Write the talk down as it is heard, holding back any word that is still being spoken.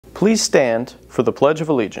Please stand for the Pledge of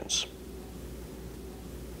Allegiance.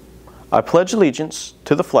 I pledge allegiance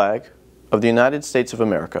to the flag of the United States of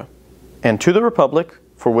America and to the republic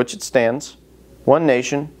for which it stands, one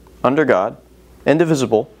nation, under God,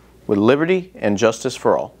 indivisible, with liberty and justice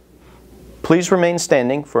for all. Please remain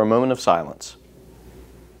standing for a moment of silence.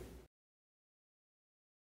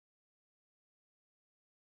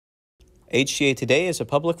 HCA Today is a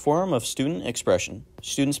public forum of student expression.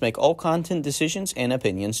 Students make all content decisions and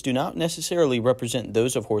opinions do not necessarily represent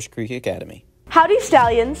those of Horse Creek Academy. Howdy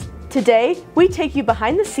Stallions! Today, we take you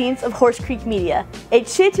behind the scenes of Horse Creek Media.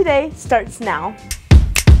 HCA Today starts now.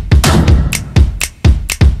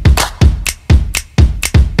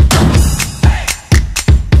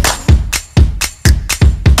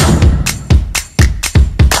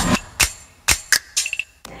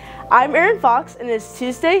 I'm Aaron Fox, and it is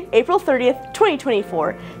Tuesday, April 30th,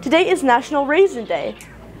 2024. Today is National Raisin Day.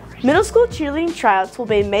 Middle school cheerleading tryouts will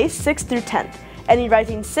be May 6th through 10th. Any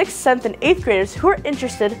rising 6th, 7th, and 8th graders who are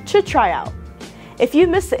interested should try out. If you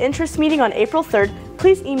missed the interest meeting on April 3rd,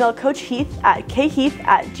 please email Coach Heath at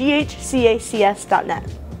kheath@ghcacs.net.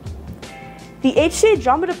 The HCA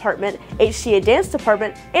Drama Department, HCA Dance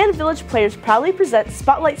Department, and Village Players proudly present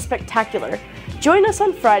Spotlight Spectacular. Join us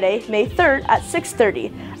on Friday, May 3rd at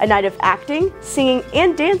 6:30, a night of acting, singing,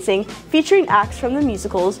 and dancing featuring acts from the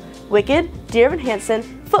musicals Wicked, Dear Evan Hansen,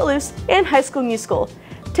 Footloose, and High School Musical.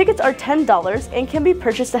 Tickets are $10 and can be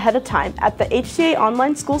purchased ahead of time at the HCA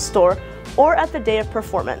Online School Store or at the day of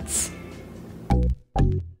performance.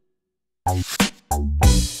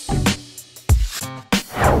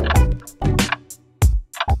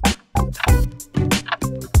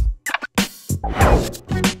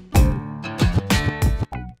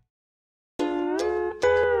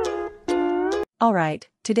 Alright,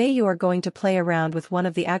 today you are going to play around with one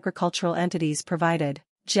of the agricultural entities provided.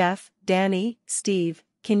 Jeff, Danny, Steve,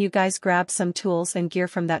 can you guys grab some tools and gear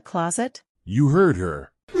from that closet? You heard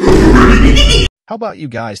her. How about you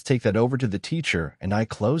guys take that over to the teacher and I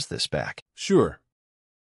close this back? Sure.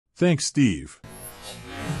 Thanks, Steve.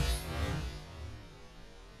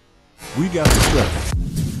 We got the stuff.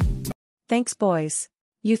 Thanks, boys.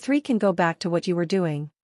 You three can go back to what you were doing.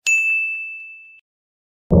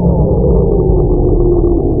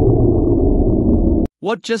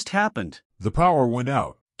 What just happened? The power went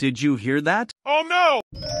out. Did you hear that? Oh no!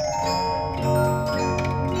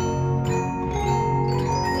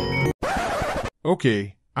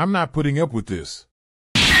 Okay, I'm not putting up with this.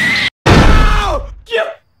 Ow!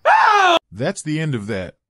 Ow! That's the end of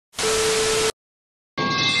that.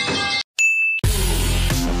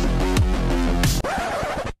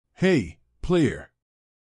 Hey, player.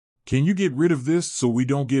 Can you get rid of this so we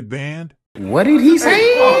don't get banned? What did he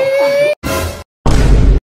say?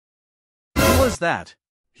 Who was that?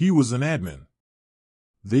 He was an admin.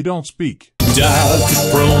 They don't speak. Dive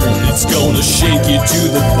prone, it's gonna shake you to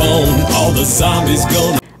the bone. All the zombies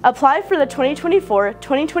gonna Apply for the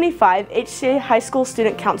 2024-2025 HCA High School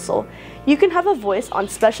Student Council. You can have a voice on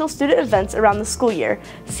special student events around the school year.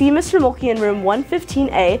 See Mr. Mulkey in room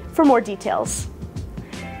 115A for more details.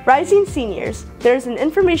 Rising Seniors, there is an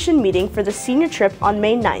information meeting for the senior trip on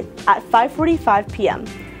May 9th at 5:45 p.m.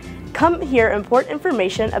 Come hear important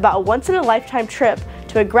information about a once-in-a-lifetime trip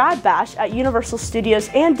to a grad bash at Universal Studios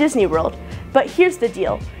and Disney World. But here's the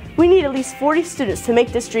deal. We need at least 40 students to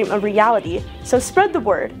make this dream a reality, so spread the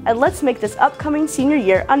word and let's make this upcoming senior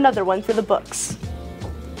year another one for the books.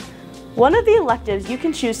 One of the electives you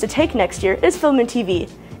can choose to take next year is Film and TV.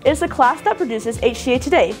 It is a class that produces HCA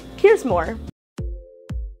Today. Here's more.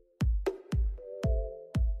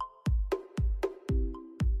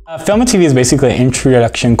 Film and TV is basically an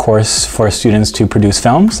introduction course for students to produce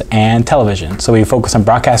films and television. So we focus on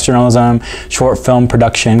broadcast journalism, short film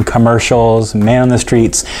production, commercials, man on the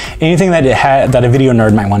streets, anything that a video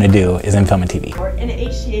nerd might want to do is in film and TV. Or an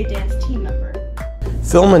HCA dance team member.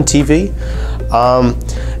 Film and TV.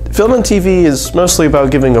 Film and TV is mostly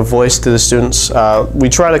about giving a voice to the students. We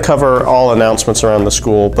try to cover all announcements around the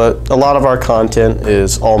school, but a lot of our content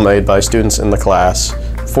is all made by students in the class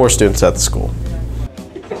for students at the school.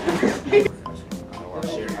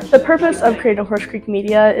 The purpose of creating Horse Creek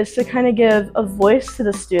Media is to kind of give a voice to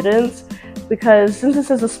the students, because since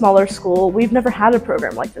this is a smaller school, we've never had a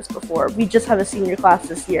program like this before. We just have a senior class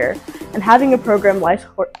this year, and having a program like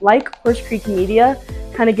Horse Creek Media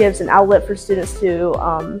kind of gives an outlet for students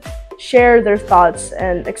to share their thoughts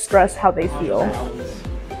and express how they feel.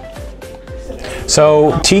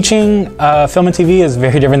 So teaching film and TV is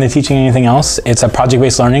very different than teaching anything else. It's a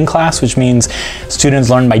project-based learning class, which means students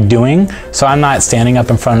learn by doing. So I'm not standing up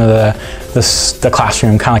in front of the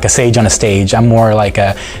classroom, kind of like a sage on a stage. I'm more like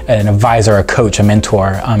an advisor, a coach, a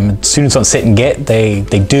mentor. Students don't sit and get, they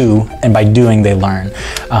do, and by doing they learn.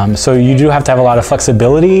 So you do have to have a lot of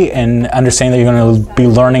flexibility and understand that you're going to be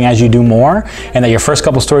learning as you do more, and that your first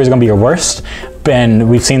couple stories are going to be your worst. And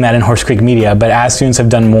we've seen that in Horse Creek Media, but as students have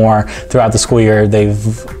done more throughout the school year,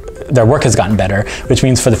 their work has gotten better, which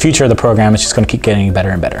means for the future of the program, it's just going to keep getting better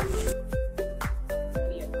and better.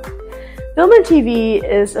 Film and TV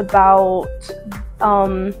is about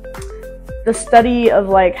the study of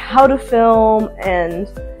like how to film, and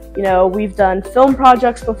we've done film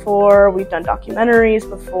projects before, we've done documentaries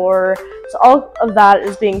before, so all of that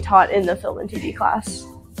is being taught in the film and TV class.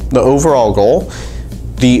 The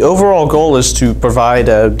overall goal is to provide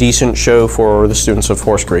a decent show for the students of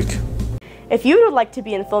Horse Creek. If you would like to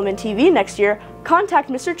be in film and TV next year, contact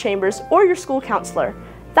Mr. Chambers or your school counselor.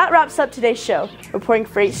 That wraps up today's show. Reporting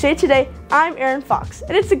for HCA Today, I'm Aaron Fox,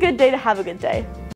 and it's a good day to have a good day.